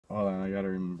Hold on, I gotta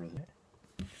remember that.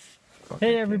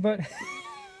 Hey everybody.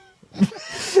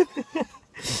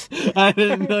 I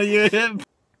didn't know you hit.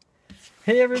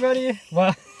 Hey everybody.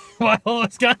 Well,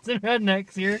 Wisconsin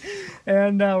Rednecks here,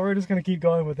 and we're just gonna keep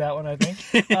going with that one, I think.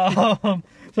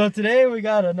 So today we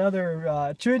got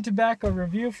another chewing tobacco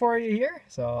review for you here.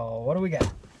 So what do we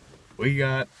got? We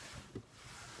got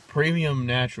premium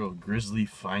natural Grizzly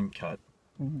fine cut.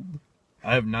 Ooh.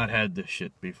 I have not had this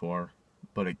shit before,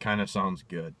 but it kind of sounds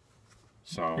good.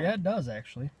 So Yeah, it does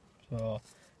actually. So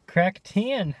crack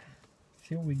 10.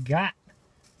 See what we got.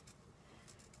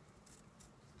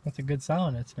 That's a good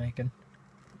sound it's making.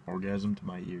 orgasm to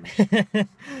my ears.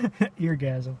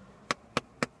 Eargasm.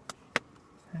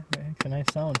 It's a nice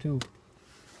sound too.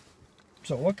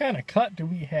 So what kind of cut do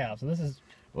we have? So this is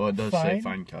Well, it does say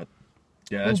fine cut.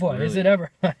 Yeah, that's oh boy, really is it ever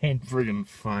fine? friggin'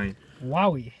 fine.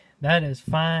 Wowie, that is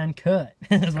fine cut.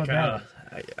 That's what that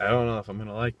is. I don't know if I'm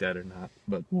gonna like that or not,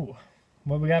 but Ooh,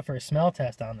 what we got for a smell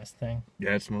test on this thing?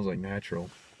 yeah, it smells like natural.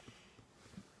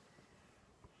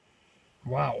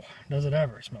 Wow, does it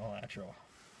ever smell natural?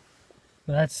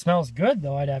 Well, that smells good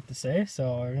though, I'd have to say.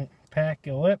 So we're gonna pack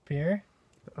a lip here.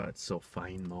 It's so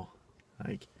fine though.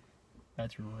 Like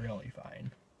That's really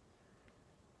fine.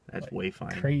 that's Like, way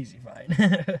fine. Crazy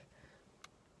fine.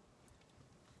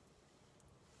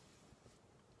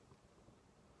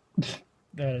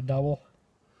 That a double?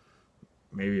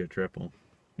 Maybe a triple.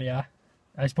 Yeah.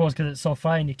 I suppose because it's so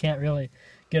fine you can't really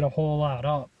get a whole lot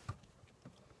up.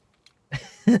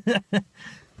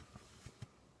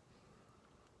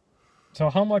 So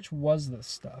how much was this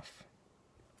stuff?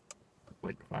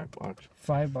 Like $5.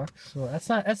 $5. So that's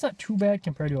not too bad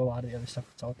compared to a lot of the other stuff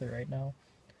that's out there right now.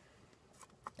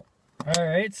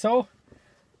 Alright, so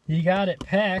you got it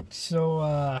packed,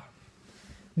 so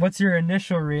what's your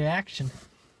initial reaction?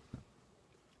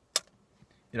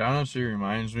 It honestly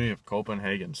reminds me of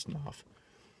Copenhagen snuff.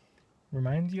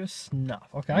 Reminds you of snuff.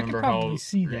 Okay, I can probably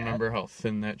see that. Remember how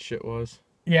thin that shit was?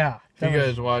 Yeah. If you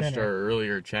guys watched our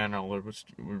earlier channel, it was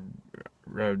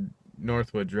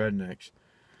Northwoods Rednecks.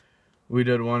 We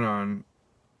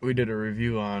did a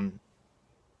review on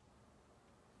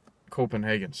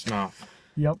Copenhagen snuff.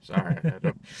 Yep. Sorry, I had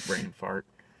a brain fart.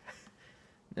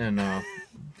 And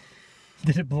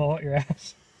Did it blow out your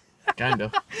ass?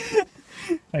 kinda.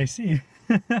 I see.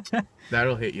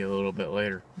 That'll hit you a little bit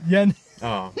later. Yeah.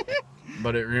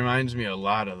 But it reminds me a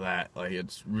lot of that. Like,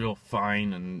 it's real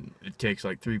fine, and it takes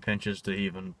like 3 pinches to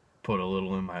even put a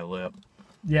little in my lip.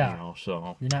 Yeah. You know,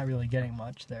 so You're not really getting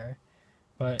much there.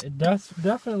 But it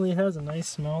definitely has a nice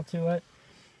smell to it.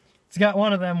 It's got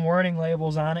one of them warning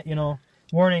labels on it, you know.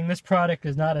 Warning, this product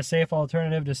is not a safe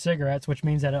alternative to cigarettes, which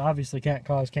means that it obviously can't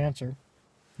cause cancer.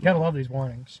 You gotta love these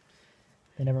warnings.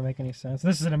 They never make any sense.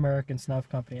 This is an American snuff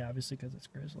company, obviously, because it's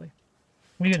Grizzly.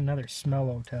 We get another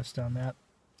smello test on that.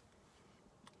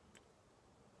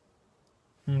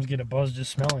 I'm gonna get a buzz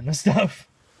just smelling this stuff.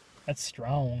 That's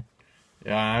strong.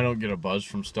 yeah, I don't get a buzz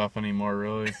from stuff anymore,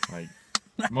 really. Like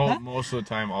most of the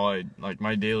time,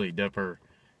 my daily dipper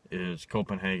is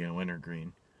Copenhagen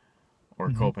Wintergreen or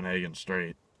Copenhagen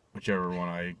Straight, whichever one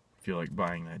I feel like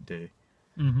buying that day.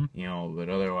 Mm-hmm. You know, but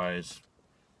otherwise,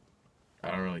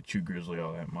 I don't really chew Grizzly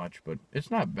all that much, but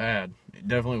it's not bad. It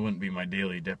definitely wouldn't be my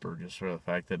daily dipper just for the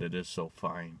fact that it is so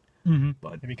fine. Mm-hmm.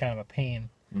 But It'd be kind of a pain.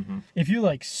 mm-hmm. If you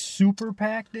like super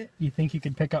packed it, you think you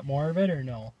could pick up more of it or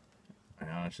no? I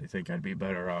honestly think I'd be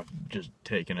better off just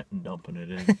taking it and dumping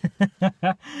it in.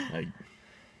 Like,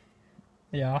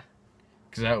 Yeah.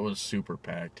 because that was super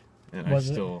packed, and Was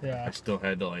it? I still Yeah.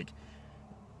 had to like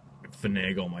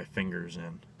finagle my fingers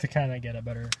in. To kind of get a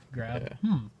better grab.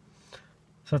 Yeah.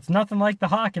 So it's nothing like the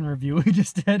Hawken review we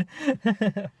just did.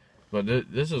 But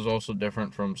this is also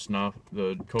different from snuff,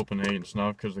 the Copenhagen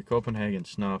snuff, because the Copenhagen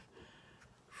snuff,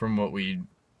 from what we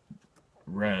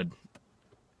read,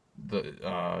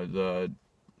 the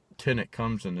tin it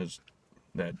comes in is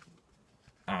that,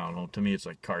 I don't know, to me it's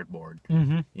like cardboard,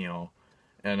 Mm-hmm. you know,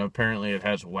 and apparently it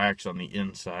has wax on the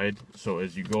inside, so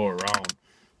as you go around,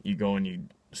 you go and you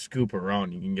scoop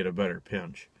around, you can get a better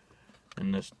pinch.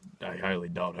 And this, I highly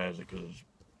doubt has it because it's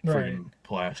freaking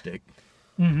plastic.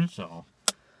 Mm-hmm. So,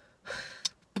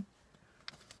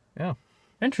 yeah.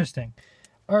 Interesting.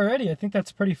 Alrighty, I think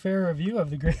that's a pretty fair review of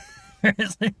the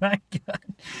Grizzly fine cut.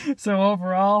 So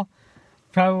overall,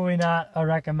 probably not a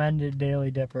recommended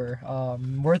daily dipper.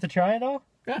 Worth a try though?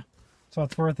 Yeah. So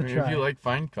it's worth a try. If you like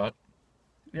fine cut.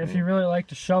 If you really like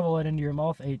to shovel it into your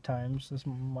mouth 8 times, this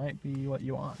might be what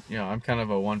you want. Yeah, I'm kind of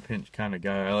a one pinch kind of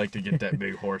guy. I like to get that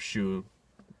big horseshoe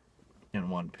in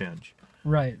one pinch.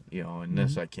 Right. You know, and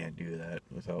this I can't do that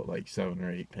without like 7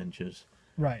 or 8 pinches.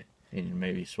 Right. and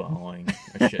maybe swallowing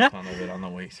a shit ton of it on the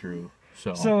way through.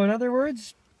 So in other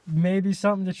words, maybe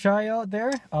something to try out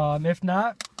there. If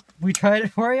not, we tried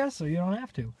it for you, so you don't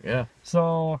have to. Yeah.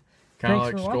 So kind of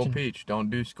like Skull Peach. Don't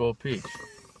do Skull Peach.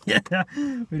 Yeah,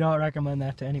 we don't recommend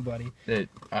that to anybody.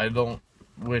 I don't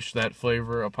wish that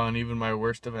flavor upon even my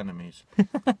worst of enemies.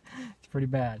 It's pretty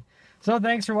bad. So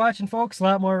thanks for watching, folks. A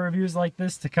lot more reviews like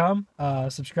this to come.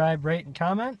 Subscribe, rate, and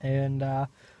comment, and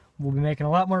we'll be making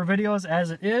a lot more videos as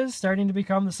it is starting to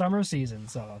become the summer season.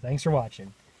 So thanks for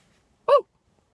watching.